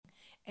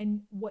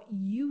And what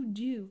you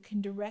do can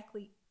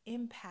directly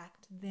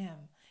impact them.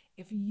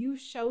 If you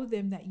show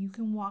them that you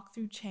can walk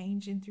through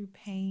change and through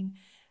pain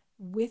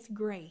with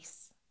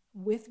grace,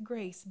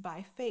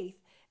 by faith,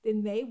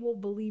 then they will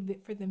believe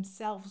it for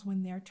themselves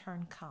when their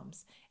turn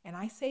comes. And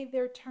I say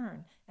their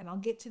turn, and I'll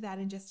get to that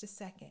in just a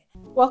second.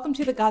 Welcome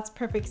to the God's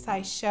Perfect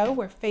Size Show,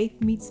 where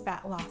faith meets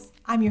fat loss.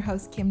 I'm your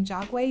host, Kim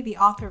Jogway, the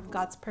author of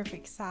God's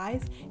Perfect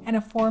Size and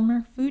a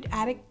former food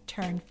addict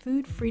turned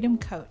food freedom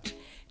coach.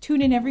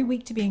 Tune in every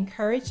week to be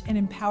encouraged and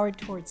empowered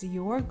towards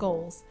your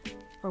goals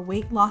for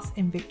weight loss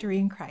and victory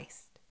in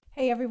Christ.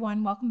 Hey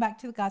everyone, welcome back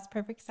to the God's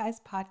Perfect Size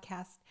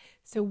podcast.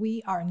 So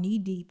we are knee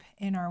deep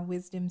in our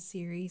wisdom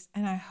series,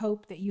 and I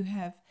hope that you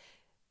have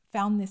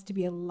found this to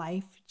be a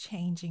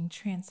life-changing,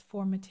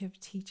 transformative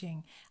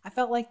teaching. I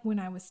felt like when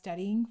I was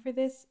studying for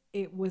this,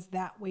 it was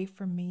that way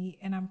for me,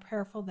 and I'm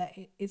prayerful that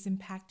it is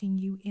impacting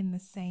you in the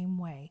same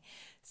way.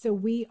 So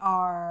we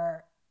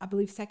are, I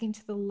believe, second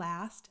to the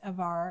last of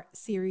our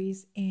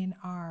series in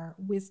our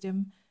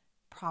wisdom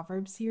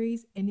Proverbs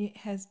series, and it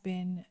has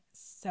been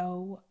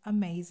so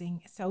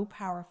amazing, so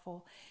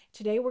powerful.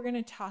 Today we're going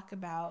to talk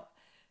about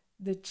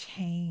the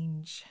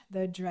change,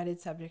 the dreaded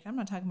subject. I'm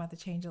not talking about the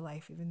change of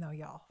life, even though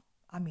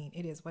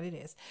it is what it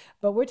is.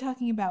 But we're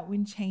talking about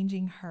when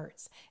changing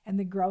hurts and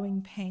the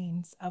growing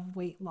pains of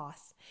weight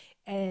loss.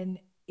 And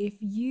if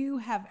you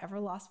have ever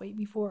lost weight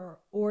before,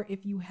 or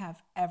if you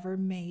have ever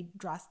made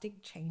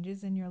drastic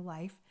changes in your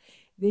life,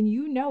 then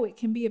you know it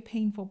can be a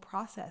painful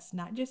process,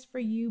 not just for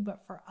you,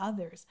 but for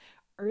others.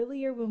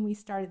 Earlier, when we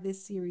started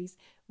this series,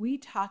 we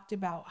talked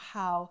about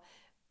how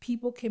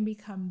people can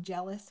become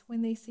jealous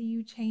when they see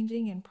you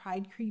changing and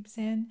pride creeps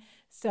in.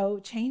 So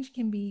change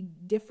can be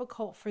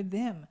difficult for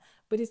them,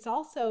 but it's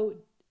also,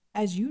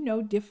 as you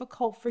know,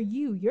 difficult for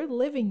you. You're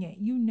living it,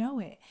 you know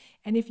it.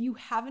 And if you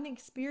haven't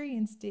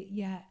experienced it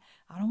yet,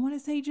 I don't want to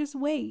say just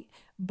wait,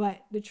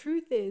 but the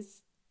truth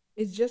is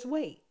just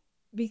wait,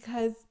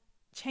 because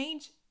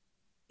change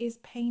is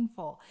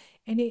painful,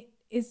 and it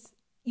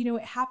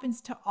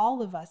happens to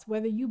all of us,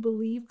 whether you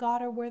believe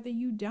God or whether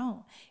you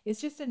don't.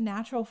 It's just a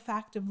natural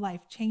fact of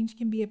life. Change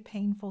can be a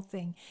painful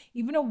thing.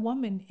 Even a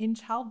woman in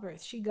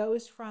childbirth, she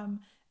goes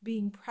from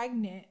being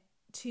pregnant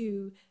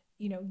to,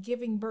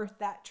 giving birth.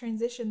 That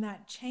transition,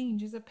 that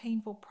change is a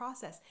painful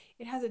process.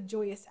 It has a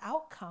joyous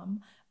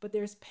outcome, but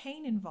there's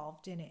pain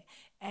involved in it.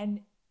 And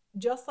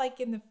just like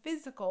in the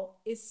physical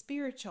is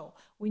spiritual.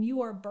 When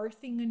you are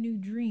birthing a new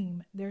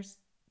dream, there's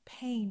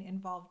pain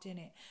involved in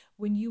it.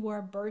 When you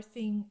are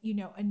birthing,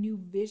 a new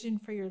vision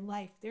for your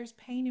life, there's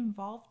pain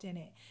involved in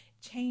it.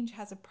 Change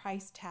has a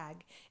price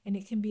tag, and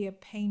it can be a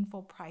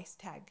painful price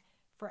tag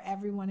for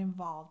everyone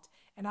involved.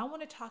 And I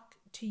want to talk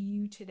to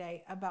you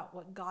today about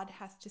what God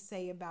has to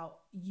say about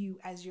you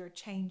as you're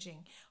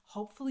changing.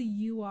 Hopefully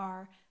you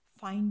are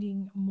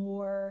finding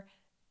more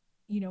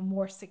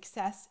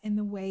success in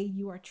the way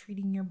you are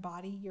treating your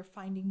body. You're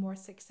finding more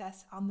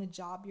success on the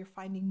job. You're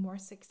finding more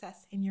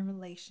success in your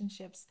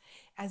relationships.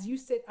 As you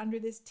sit under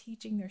this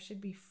teaching, there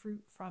should be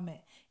fruit from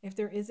it. If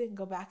there isn't,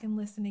 go back and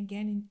listen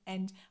again.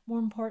 And more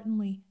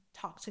importantly,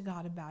 talk to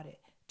God about it.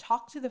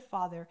 Talk to the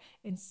Father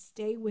and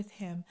stay with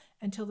Him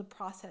until the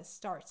process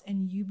starts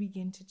and you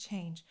begin to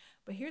change.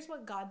 But here's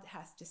what God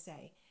has to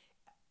say.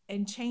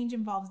 And change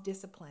involves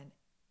discipline,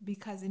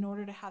 because in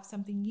order to have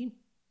something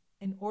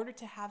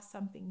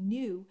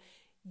new,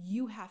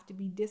 you have to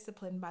be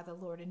disciplined by the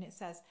Lord. And it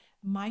says,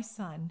 "My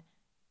son,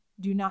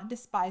 do not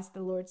despise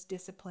the Lord's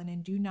discipline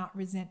and do not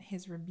resent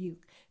His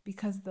rebuke,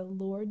 because the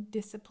Lord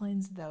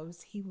disciplines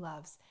those He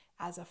loves.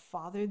 As a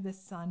father, the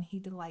son He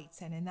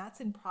delights in." And that's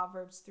in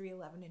Proverbs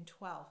 3:11 and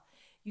 12.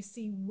 You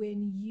see,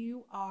 when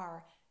you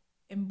are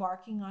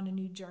embarking on a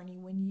new journey,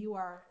 when you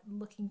are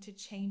looking to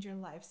change your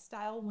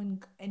lifestyle,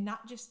 and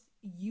not just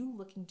you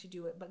looking to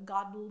do it, but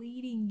God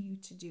leading you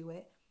to do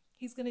it,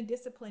 He's going to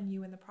discipline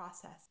you in the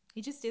process.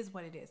 It just is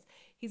what it is.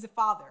 He's a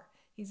father.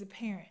 He's a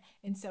parent.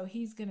 And so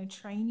He's going to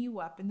train you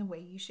up in the way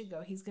you should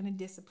go. He's going to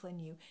discipline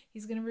you.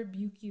 He's going to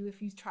rebuke you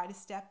if you try to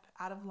step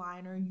out of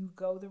line or you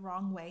go the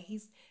wrong way.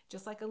 He's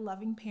just like a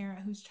loving parent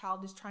whose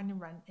child is trying to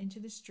run into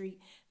the street.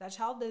 That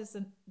child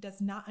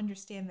does not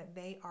understand that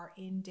they are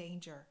in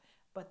danger,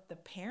 but the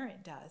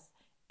parent does.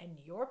 And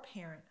your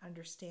parent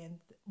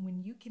understands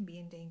when you can be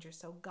in danger.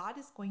 So God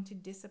is going to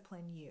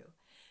discipline you.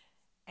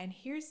 And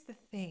here's the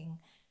thing.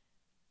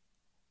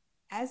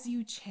 As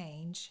you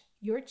change,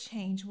 your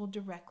change will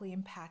directly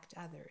impact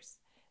others.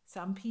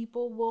 Some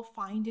people will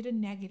find it a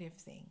negative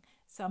thing.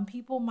 Some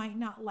people might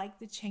not like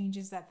the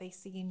changes that they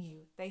see in you.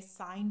 They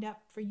signed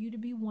up for you to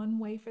be one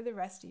way for the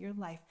rest of your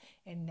life,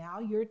 and now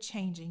you're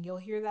changing. You'll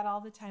hear that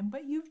all the time,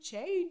 "But you've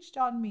changed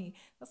on me."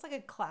 That's like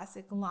a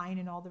classic line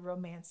in all the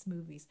romance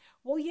movies.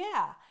 Well,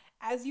 yeah,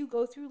 as you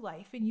go through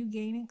life and you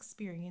gain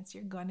experience,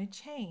 you're going to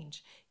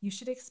change. You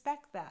should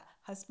expect that.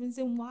 Husbands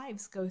and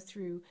wives go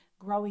through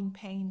growing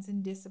pains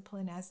and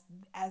discipline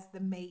as the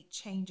mate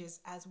changes,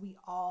 as we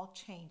all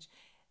change.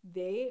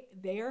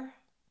 Their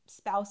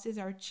spouses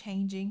are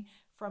changing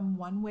from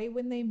one way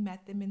when they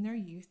met them in their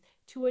youth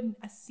to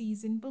a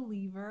seasoned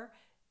believer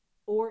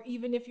Or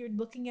even if you're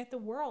looking at the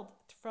world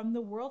from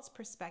the world's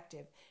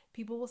perspective,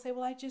 people will say,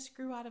 well, I just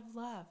grew out of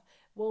love.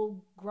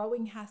 Well,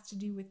 growing has to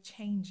do with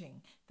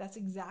changing. That's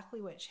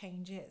exactly what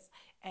change is.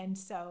 And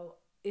so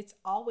it's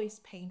always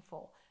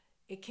painful.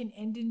 It can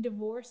end in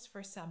divorce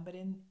for some,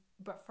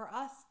 but for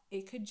us,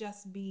 it could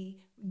just be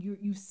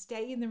you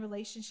stay in the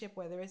relationship,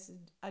 whether it's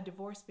a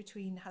divorce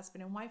between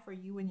husband and wife or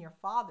you and your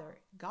father,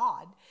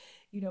 God.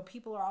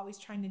 People are always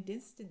trying to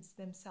distance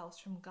themselves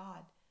from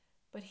God,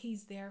 but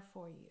He's there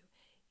for you.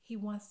 He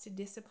wants to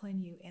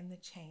discipline you in the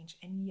change.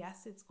 And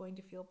yes, it's going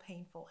to feel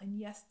painful. And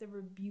yes, the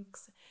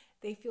rebukes,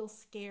 they feel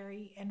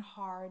scary and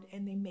hard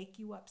and they make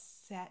you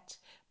upset.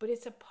 But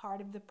it's a part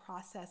of the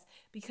process,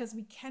 because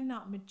we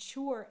cannot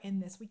mature in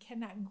this. We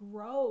cannot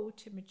grow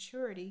to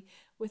maturity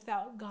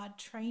without God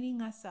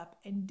training us up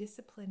and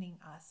disciplining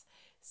us.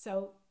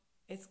 So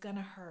it's going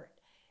to hurt.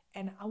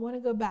 And I want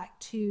to go back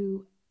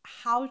to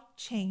how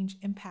change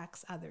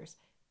impacts others.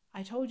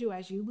 I told you,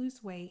 as you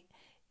lose weight,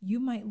 you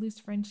might lose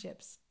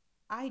friendships.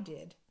 I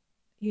did.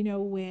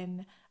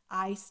 When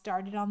I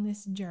started on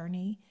this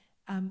journey,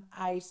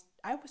 I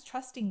was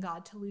trusting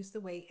God to lose the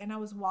weight, and I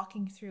was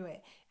walking through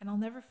it. And I'll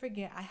never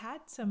forget, I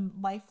had some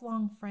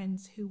lifelong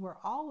friends who were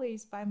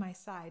always by my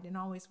side and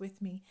always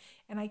with me.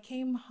 And I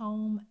came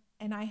home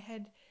and I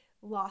had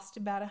lost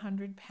about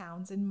 100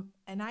 pounds, and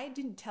I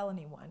didn't tell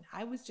anyone.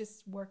 I was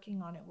just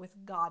working on it with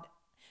God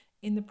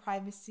in the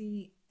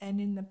privacy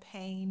and in the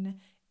pain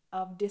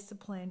of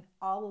discipline,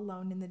 all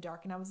alone in the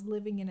dark. And I was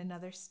living in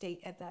another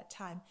state at that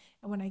time.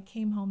 And when I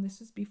came home, this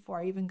was before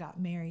I even got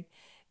married,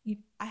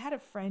 I had a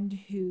friend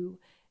who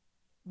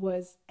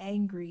was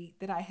angry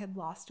that I had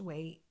lost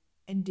weight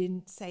and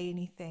didn't say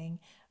anything.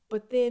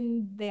 But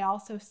then they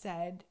also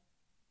said,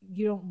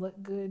 you don't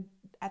look good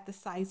at the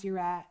size you're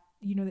at.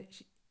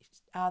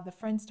 The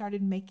friend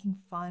started making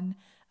fun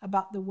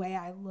about the way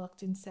I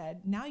looked and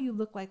said, now you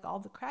look like all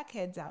the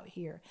crackheads out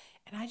here.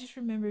 And I just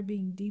remember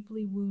being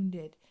deeply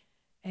wounded.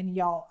 And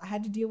y'all, I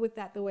had to deal with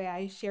that the way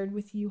I shared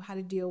with you how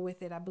to deal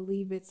with it. I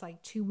believe it's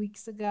like 2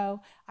 weeks ago.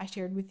 I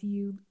shared with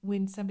you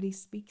when somebody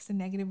speaks a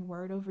negative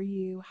word over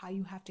you, how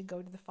you have to go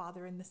to the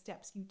Father and the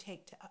steps you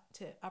take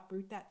to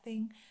uproot that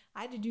thing.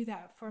 I had to do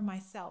that for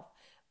myself.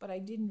 But I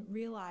didn't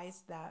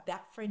realize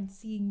that friend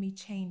seeing me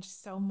change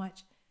so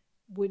much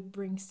would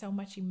bring so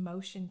much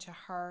emotion to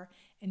her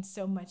and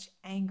so much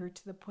anger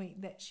to the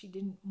point that she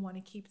didn't want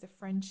to keep the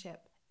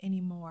friendship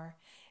anymore.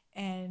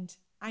 And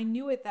I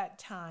knew at that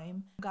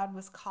time God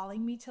was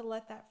calling me to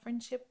let that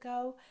friendship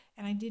go,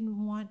 and I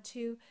didn't want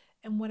to.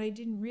 And what I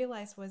didn't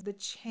realize was the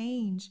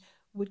change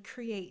would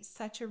create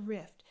such a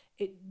rift.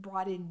 It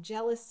brought in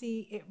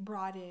jealousy,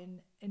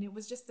 and it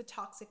was just the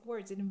toxic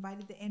words. It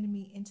invited the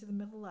enemy into the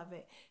middle of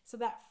it. So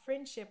that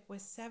friendship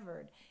was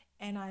severed,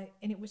 and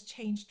it was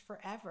changed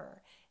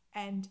forever.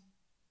 And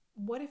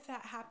what if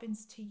that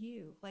happens to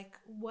you? Like,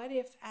 what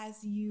if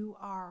as you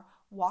are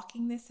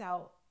walking this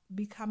out,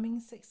 becoming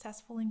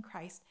successful in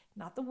Christ,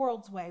 not the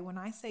world's way. When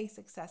I say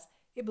success,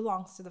 it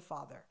belongs to the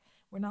Father.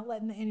 We're not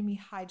letting the enemy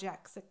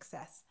hijack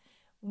success.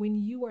 When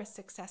you are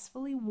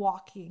successfully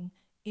walking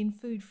in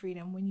food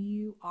freedom, when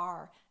you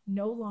are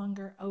no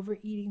longer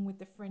overeating with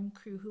the friend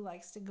crew who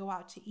likes to go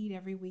out to eat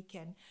every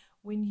weekend,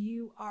 when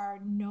you are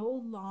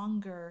no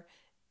longer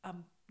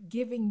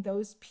giving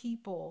those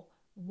people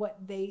what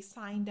they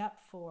signed up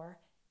for,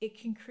 it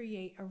can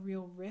create a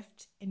real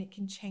rift and it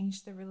can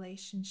change the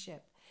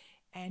relationship.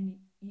 And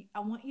I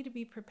want you to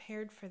be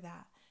prepared for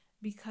that,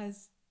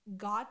 because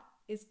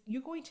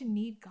you're going to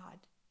need God.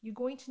 You're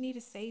going to need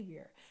a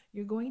Savior.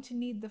 You're going to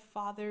need the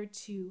Father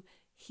to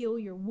heal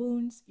your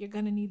wounds. You're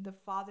going to need the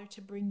Father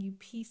to bring you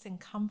peace and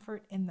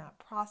comfort in that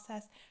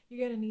process.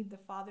 You're going to need the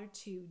Father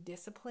to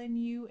discipline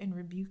you and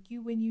rebuke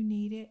you when you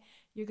need it.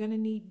 You're going to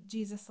need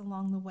Jesus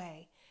along the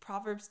way.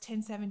 Proverbs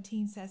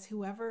 10:17 says,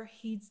 whoever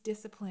heeds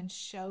discipline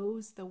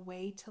shows the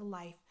way to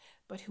life,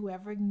 but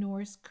whoever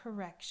ignores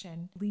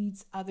correction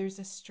leads others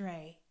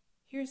astray.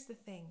 Here's the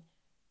thing.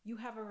 You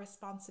have a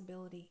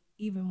responsibility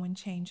even when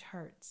change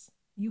hurts.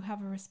 You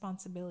have a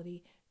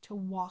responsibility to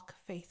walk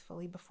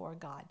faithfully before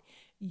God.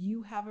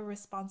 You have a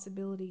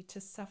responsibility to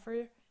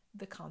suffer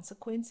the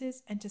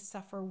consequences and to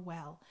suffer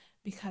well,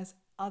 because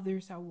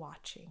others are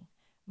watching.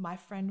 My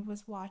friend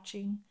was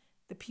watching.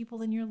 The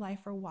people in your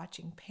life are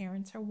watching.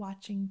 Parents are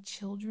watching.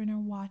 Children are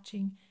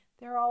watching.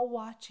 They're all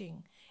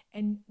watching.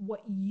 And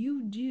what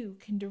you do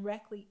can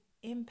directly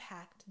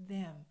impact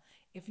them.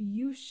 If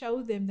you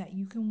show them that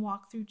you can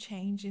walk through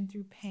change and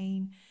through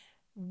pain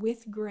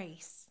with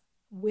grace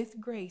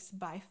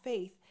by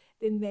faith,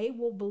 then they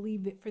will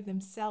believe it for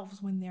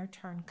themselves when their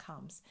turn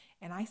comes.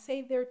 And I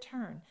say their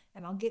turn,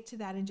 and I'll get to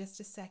that in just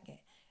a second.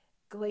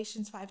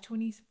 Galatians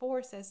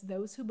 5:24 says,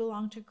 those who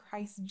belong to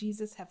Christ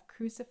Jesus have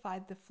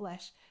crucified the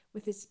flesh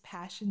with its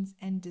passions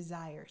and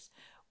desires.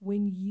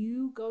 When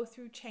you go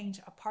through change,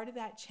 a part of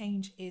that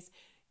change is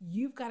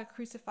you've got to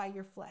crucify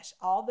your flesh.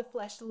 All the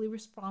fleshly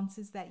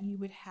responses that you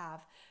would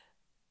have,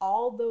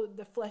 all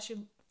the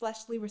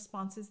fleshly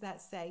responses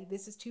that say,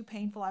 this is too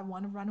painful, I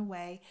want to run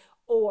away,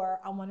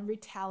 or I want to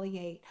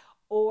retaliate,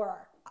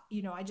 or,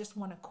 I just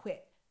want to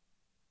quit.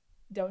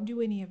 Don't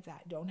do any of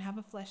that. Don't have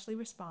a fleshly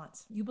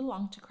response. You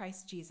belong to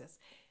Christ Jesus.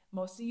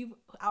 Most of you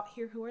out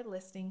here who are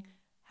listening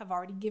have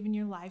already given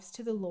your lives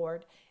to the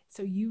Lord.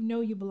 So you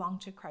know you belong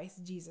to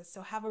Christ Jesus.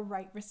 So have a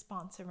right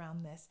response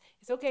around this.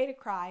 It's okay to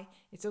cry.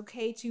 It's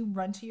okay to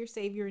run to your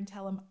Savior and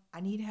tell him,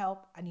 I need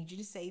help. I need you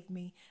to save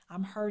me.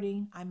 I'm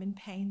hurting. I'm in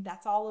pain.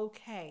 That's all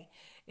okay.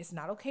 It's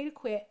not okay to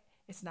quit.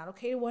 It's not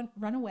okay to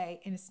run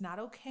away, and it's not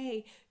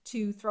okay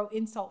to throw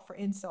insult for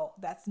insult.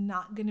 That's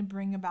not going to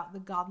bring about the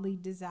godly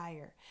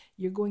desire.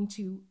 You're going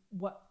to,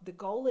 what the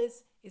goal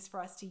is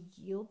for us to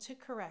yield to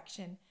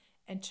correction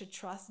and to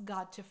trust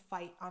God to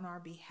fight on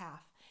our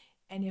behalf.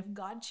 And if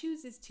God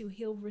chooses to,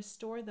 he'll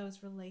restore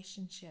those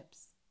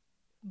relationships.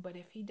 But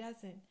if he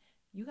doesn't,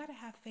 you got to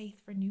have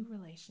faith for new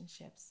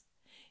relationships.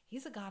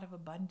 He's a God of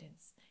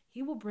abundance.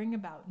 He will bring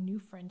about new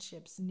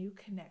friendships, new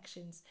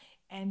connections,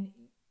 and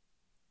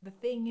the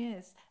thing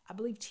is, I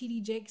believe T.D.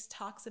 Jakes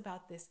talks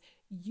about this.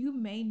 You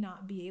may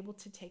not be able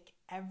to take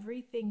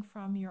everything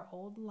from your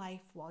old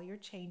life while you're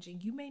changing.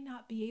 You may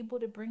not be able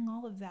to bring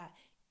all of that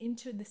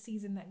into the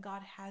season that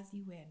God has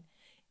you in.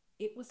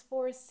 It was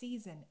for a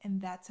season,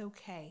 and that's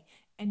okay.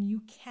 And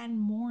you can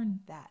mourn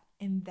that,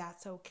 and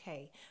that's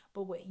okay.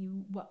 But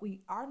what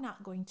we are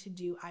not going to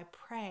do, I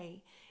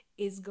pray,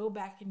 is go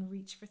back and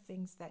reach for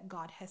things that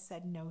God has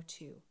said no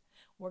to.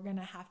 We're going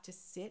to have to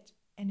sit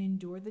and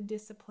endure the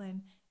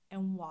discipline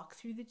and walk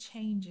through the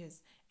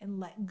changes and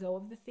let go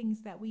of the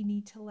things that we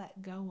need to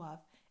let go of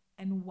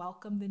and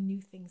welcome the new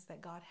things that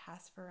God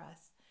has for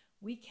us.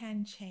 We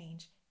can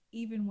change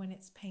even when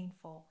it's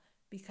painful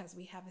because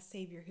we have a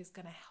Savior who's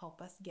going to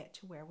help us get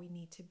to where we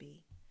need to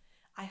be.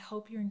 I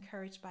hope you're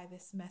encouraged by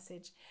this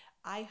message.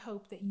 I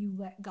hope that you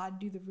let God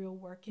do the real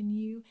work in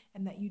you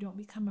and that you don't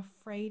become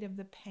afraid of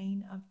the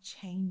pain of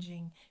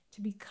changing to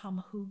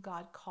become who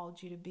God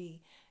called you to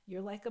be.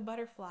 You're like a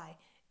butterfly.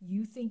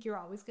 You think you're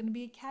always going to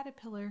be a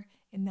caterpillar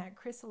in that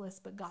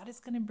chrysalis, but God is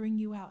going to bring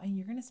you out and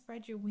you're going to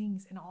spread your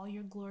wings in all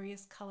your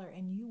glorious color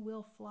and you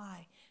will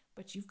fly.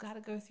 But you've got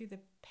to go through the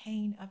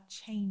pain of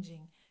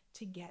changing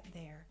to get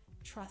there.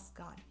 Trust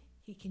God.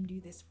 He can do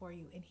this for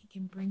you and he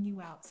can bring you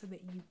out so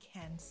that you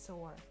can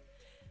soar.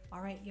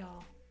 All right,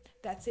 y'all.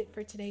 That's it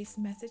for today's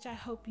message. I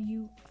hope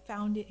you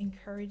found it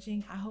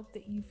encouraging. I hope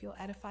that you feel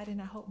edified, and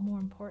I hope more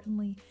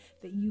importantly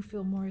that you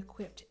feel more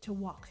equipped to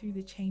walk through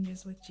the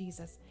changes with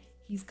Jesus.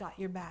 He's got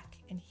your back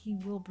and he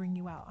will bring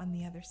you out on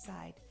the other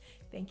side.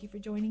 Thank you for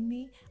joining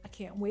me. I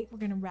can't wait. We're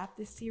going to wrap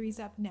this series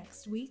up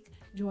next week.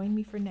 Join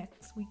me for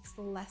next week's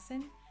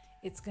lesson.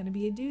 It's going to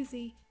be a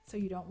doozy, so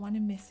you don't want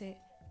to miss it.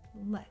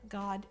 Let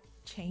God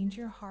change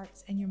your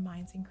hearts and your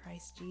minds in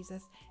Christ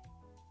Jesus.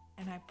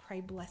 And I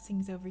pray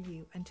blessings over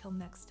you. Until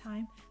next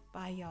time,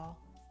 bye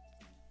y'all.